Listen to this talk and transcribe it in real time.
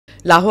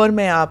लाहौर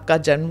में आपका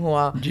जन्म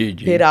हुआ, जी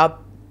जी। फिर आप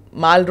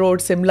माल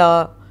रोड शिमला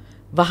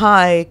वहाँ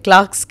आए,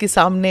 क्लार्क्स के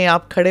सामने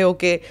आप खड़े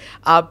होके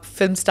आप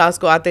फिल्म स्टार्स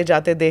को आते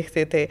जाते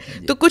देखते थे।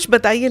 तो कुछ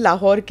बताइए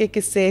लाहौर के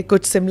किस्से,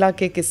 कुछ शिमला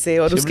के किस्से,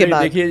 और उसके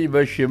बाद। देखिए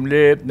बस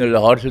शिमले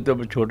लाहौर से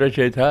तो छोटा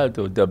से था,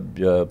 तो तब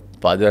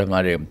फादर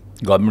हमारे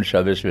गवर्नमेंट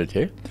सर्विस में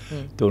थे,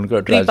 तो उनका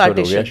ट्रांसफर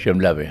हो गया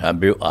शिमला में। हाँ,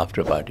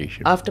 आफ्टर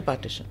पार्टीशन। After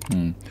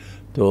partition.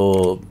 तो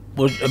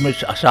उस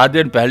 7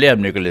 दिन पहले हम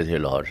निकले थे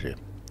लाहौर से।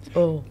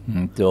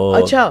 तो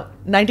अच्छा,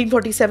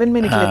 1947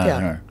 में निकले थे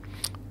आप? हाँ,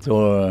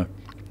 तो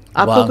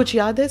आपको कुछ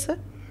याद है सर?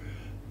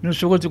 नहीं,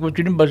 सुबह तो कुछ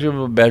नहीं,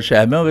 बस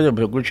सहमे हुए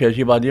थे। कुछ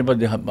ऐसी बातें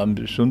पर हम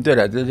सुनते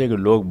रहते थे कि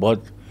लोग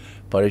बहुत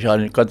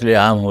परेशान, कत्ले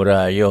आम हो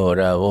रहा है, ये हो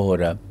रहा है, वो हो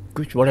रहा है।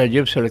 कुछ बड़ा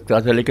अजीब सा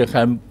लगता था, लेकिन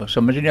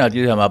समझ नहीं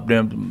आती थी, हम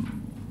अपने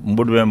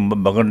मूड में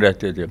मगन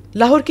रहते थे।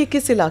 लाहौर के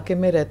किस इलाके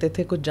में रहते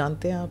थे, कुछ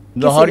जानते हैं आप?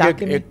 लाहौर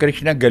के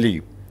कृष्णा गली।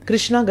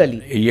 कृष्णा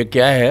गली, ये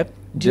क्या है?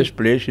 This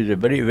place is a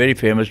very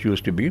famous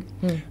used to be.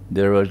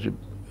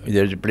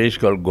 There's a place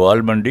called Goal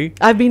Mandi.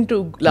 I've been to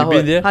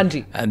Lahore. हाँ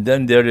जी. And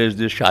then there is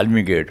this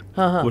Shalmi Gate.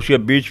 हाँ. उसके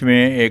बीच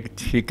में एक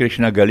श्री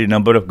कृष्णा गली,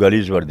 number of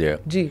gullies were there.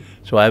 Ji.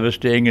 So I was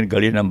staying in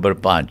गली number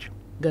 5.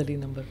 गली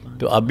number 5.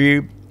 तो अभी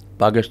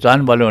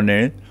पाकिस्तान वालों ने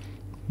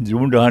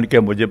ढूंढ ढांड के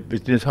मुझे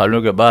इतने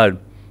सालों के बाद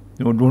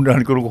ढूंढ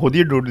ढांड कर खुद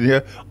ही ढूंढ दिया,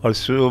 और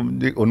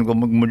उनको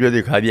मुझे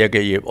दिखा दिया कि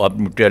ये आप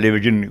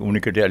टेलीविजन,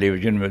 उनके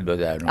टेलीविजन में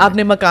बताया।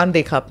 आपने मकान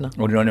देखा अपना?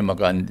 उन्होंने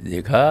मकान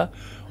देखा,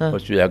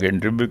 उससे जाकर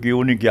इंटरव्यू की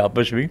उन्हीं की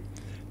आपस में।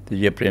 तो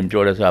ये प्रेम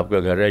चोपड़ा साहब का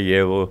घर है,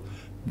 ये वो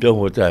जो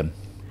होता है।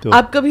 तो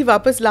आप कभी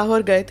वापस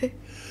लाहौर गए थे?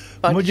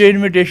 मुझे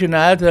इनविटेशन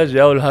आया था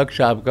ज़ियाउल हक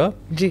साहब का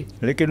जी,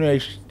 लेकिन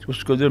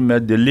उसको तो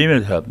मैं दिल्ली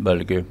में था,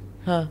 बल्कि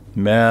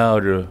मैं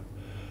और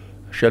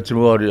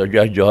शत्रु और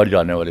जौहर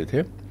जाने वाले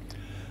थे।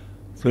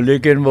 तो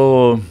लेकिन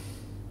वो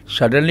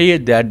suddenly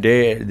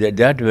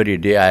that very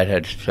day I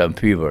had some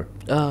fever,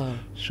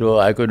 so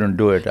I couldn't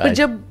do it.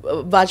 जब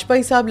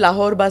वाजपेयी साहब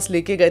लाहौर बस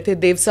लेके गए थे,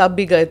 देव साहब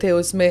भी गए थे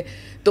उसमें,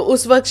 तो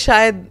उस वक्त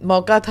शायद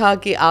मौका था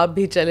कि आप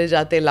भी चले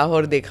जाते,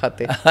 लाहौर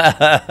दिखाते।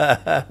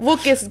 वो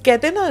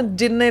कहते ना,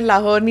 जिनने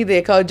लाहौर नहीं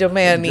देखा और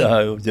जमे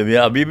नहीं। जब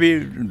अभी भी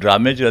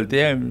ड्रामे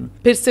चलते हैं।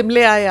 फिर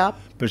शिमले आए आप?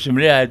 फिर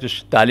शिमले आए तो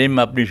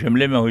तालीम अपनी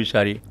शिमले में हुई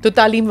सारी। तो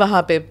तालीम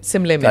वहाँ पे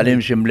शिमले में? तालीम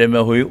शिमले में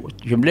हुई।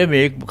 शिमले में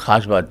एक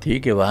खास बात थी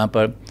कि वहाँ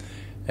पर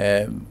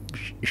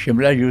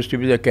Shimla used to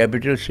be the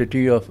capital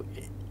city of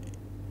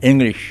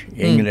English,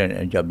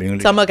 England. जब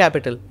इंग्लिश समर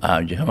कैपिटल,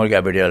 हाँ, समर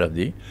कैपिटल ऑफ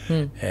दी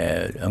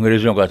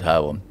अंग्रेज़ों का था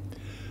वो।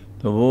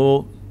 तो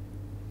वो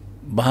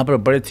वहाँ पर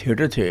बड़े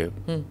थिएटर थे।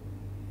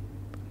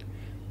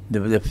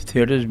 The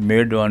theaters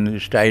made on the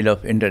style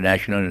of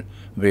international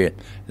way,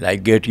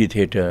 like Getty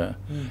Theatre,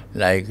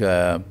 like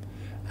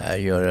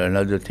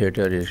another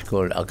theatre is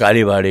called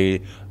Akali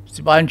Badi.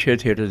 5-6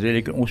 theatres थे,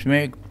 लेकिन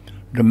उसमें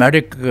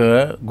ड्रामेटिक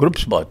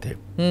ग्रुप्स बहुत थे।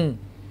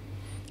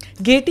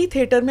 गेटी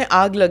थिएटर में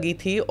आग लगी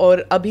थी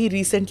और अभी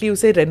रिसेंटली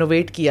उसे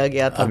रेनोवेट किया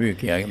गया था। अभी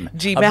किया गया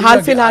जी, मैं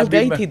हाल फिलहाल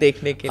गई थी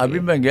देखने के लिए। अभी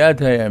मैं गया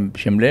था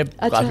शिमले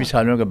काफ़ी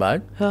सालों के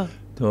बाद। हाँ।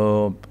 तो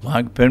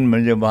वहाँ फिर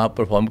मुझे वहाँ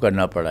परफॉर्म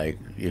करना पड़ा।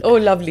 ओह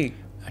लवली।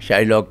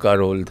 शाइलॉक का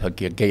रोल था,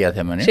 किया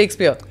था मैंने,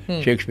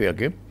 शेक्सपियर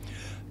के।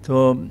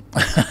 तो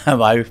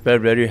I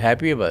felt very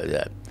happy about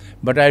that,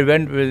 but I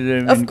went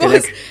with of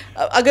course.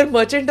 अगर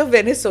मर्चेंट ऑफ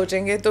वेनिस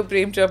सोचेंगे तो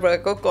प्रेम चोपड़ा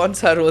को कौन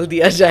सा रोल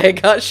दिया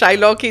जाएगा?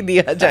 शाइलॉक ही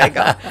दिया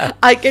जाएगा।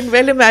 आई कैन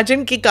वेल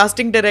इमेजिन कि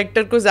कास्टिंग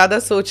डायरेक्टर को ज़्यादा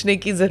सोचने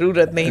की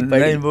ज़रूरत नहीं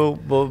पड़ी। नहीं,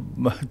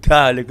 वो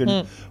था, लेकिन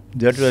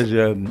that was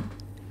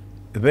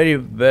very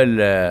well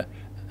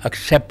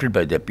accepted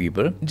by the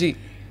people. Ji.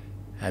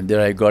 And there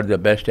I got the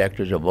best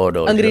actors award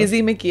also.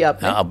 अंग्रेजी में किया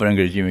आपने? हाँ, अपने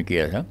अंग्रेजी में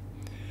किया था।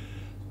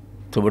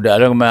 तो वो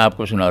डायलॉग मैं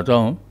आपको सुनाता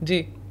हूँ जी।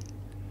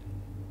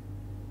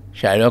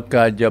 शाइलॉक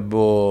का, जब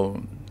वो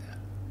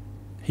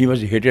he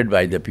was hated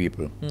by the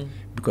people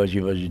because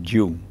he was a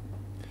Jew.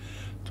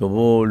 तो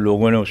वो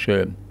लोगों ने उससे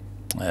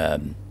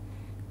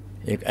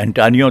एक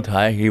एंटानियो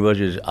था, he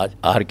was his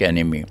arch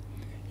enemy.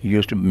 He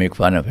used to make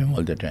fun of him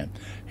all the time.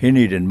 He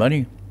needed money.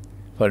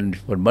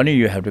 For money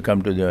you have to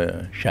come to the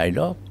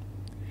Shylock.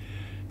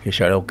 He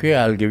said, okay,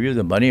 I'll give you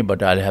the money,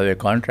 but I'll have a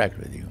contract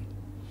with you.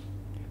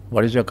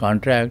 What is the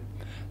contract?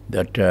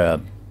 That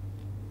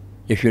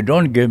if you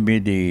don't give me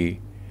the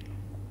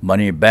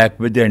money back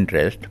with the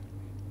interest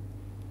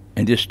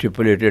in this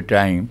stipulated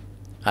time,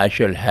 I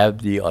shall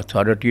have the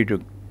authority to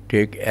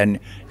take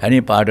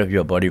any part of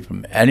your body,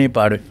 from any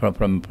part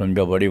from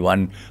your body,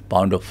 1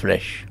 pound of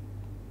flesh.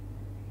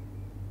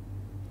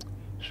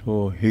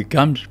 So he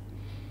comes,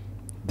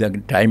 the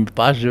time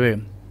passed away.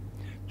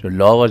 So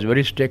law was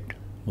very strict.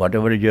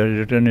 Whatever is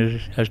written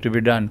has to be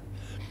done.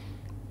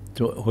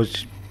 So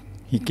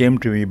he came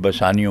to me,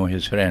 Basanio,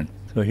 his friend.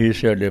 So he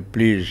said,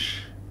 please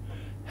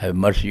have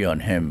mercy on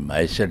him.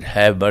 I said,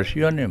 have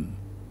mercy on him.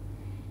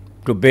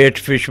 To bait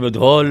fish with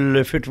whole,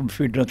 if it will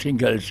feed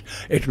nothing else,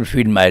 it will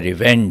feed my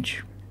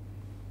revenge.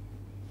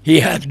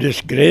 He hath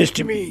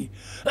disgraced me,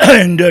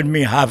 hindered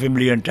me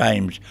 500,000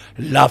 times,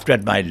 laughed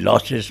at my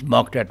losses,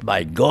 mocked at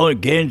my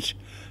gains,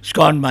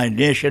 scorned my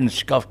nation,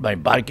 scoffed my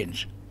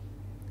bargains.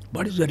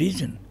 What is the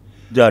reason?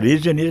 The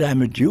reason is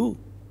I'm a Jew.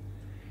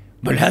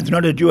 But hath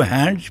not a Jew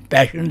hands,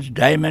 passions,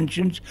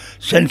 dimensions,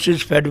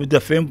 senses fed with the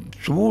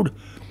food?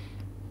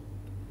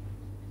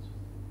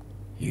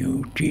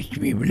 You teach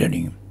me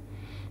villainy.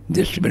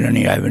 This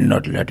villainy, I will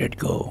not let it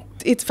go.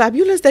 It's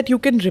fabulous that you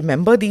can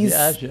remember these.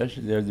 Yes,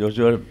 those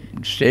were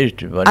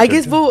staged. I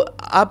guess वो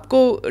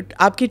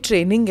आपकी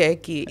training है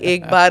कि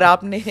एक बार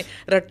आपने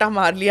रट्टा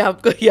मार लिया,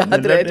 आपको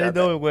याद रह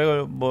जाता है.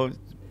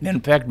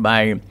 In fact,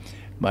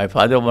 my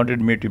father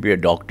wanted me to be a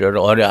doctor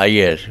or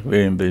IAS.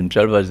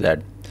 Himself was that.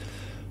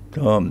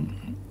 तो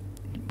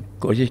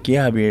कोशिश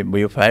किया.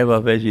 अभी 5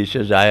 of us, he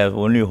says, I have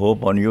only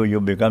hope on you.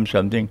 You become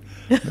something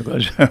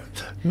because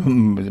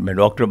मैं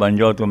डॉक्टर बन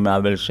जाओ तो I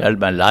will sell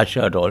my last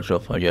shirt also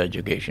for your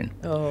education.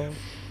 Oh.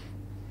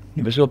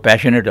 He was so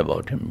passionate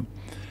about him.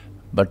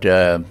 But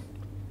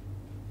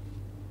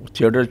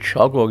theatre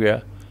shock हो गया.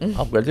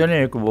 आप कहते हैं ना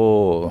एक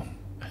वो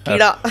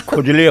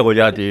खुजली हो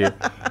जाती है.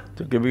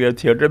 तो कि भैया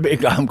थिएटर में ही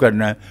काम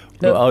करना है.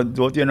 तो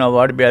 2-3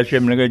 अवार्ड भी ऐसे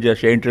मिल गए.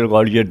 जैसे इंटर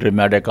कॉलेजिएट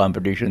ड्रामेटिक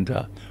कंपटीशन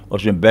था,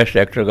 उसमें बेस्ट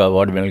एक्टर का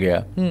अवार्ड मिल गया.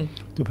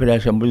 तो फिर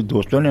ऐसे मुझे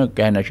दोस्तों ने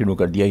कहना शुरू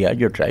कर दिया, यार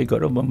जो ट्राई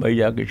करो बम्बई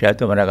जाके, शायद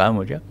तुम्हारा काम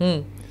हो जाए.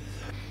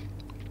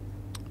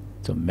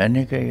 तो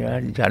मैंने कहा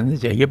यार जाना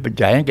चाहिए, पर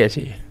जाएँ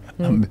कैसे?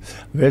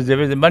 Where's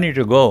the money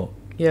to go?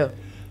 Yeah.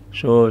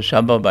 So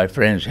some of my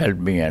friends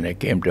helped me and I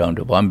came down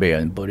to Bombay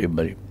and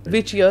Borivali.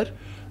 Which year?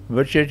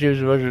 Which it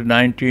was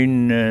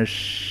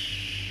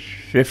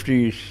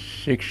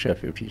 1956 or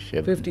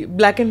 57. 50.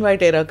 Black and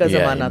white era का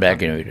ज़माना था.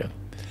 Black and white.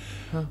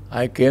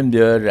 I came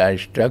there, I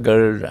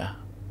struggled.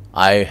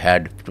 I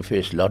had to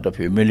face a lot of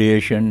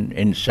humiliation,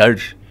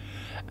 insults,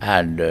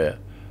 and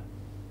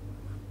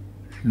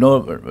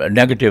no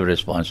negative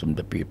response from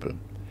the people.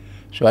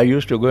 So I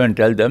used to go and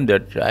tell them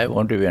that I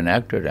want to be an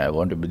actor, I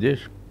want to be this.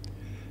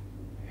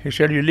 He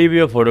said, you leave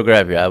your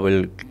photography, I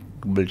will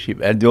see.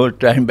 At those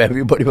time,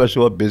 everybody was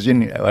so busy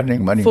in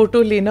earning money.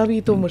 Photo लेना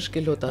भी तो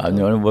मुश्किल होता था.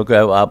 वो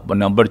कहा आप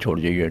number छोड़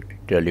जाइए,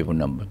 टेलीफोन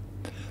नंबर.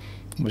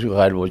 मुझे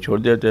खैर वो छोड़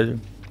देते थे.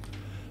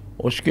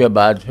 उसके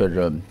बाद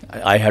फिर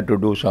I had to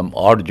do some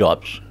odd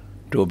jobs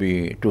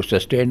to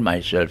sustain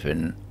myself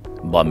in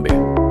Bombay.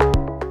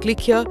 Click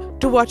here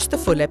to watch the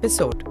full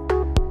episode.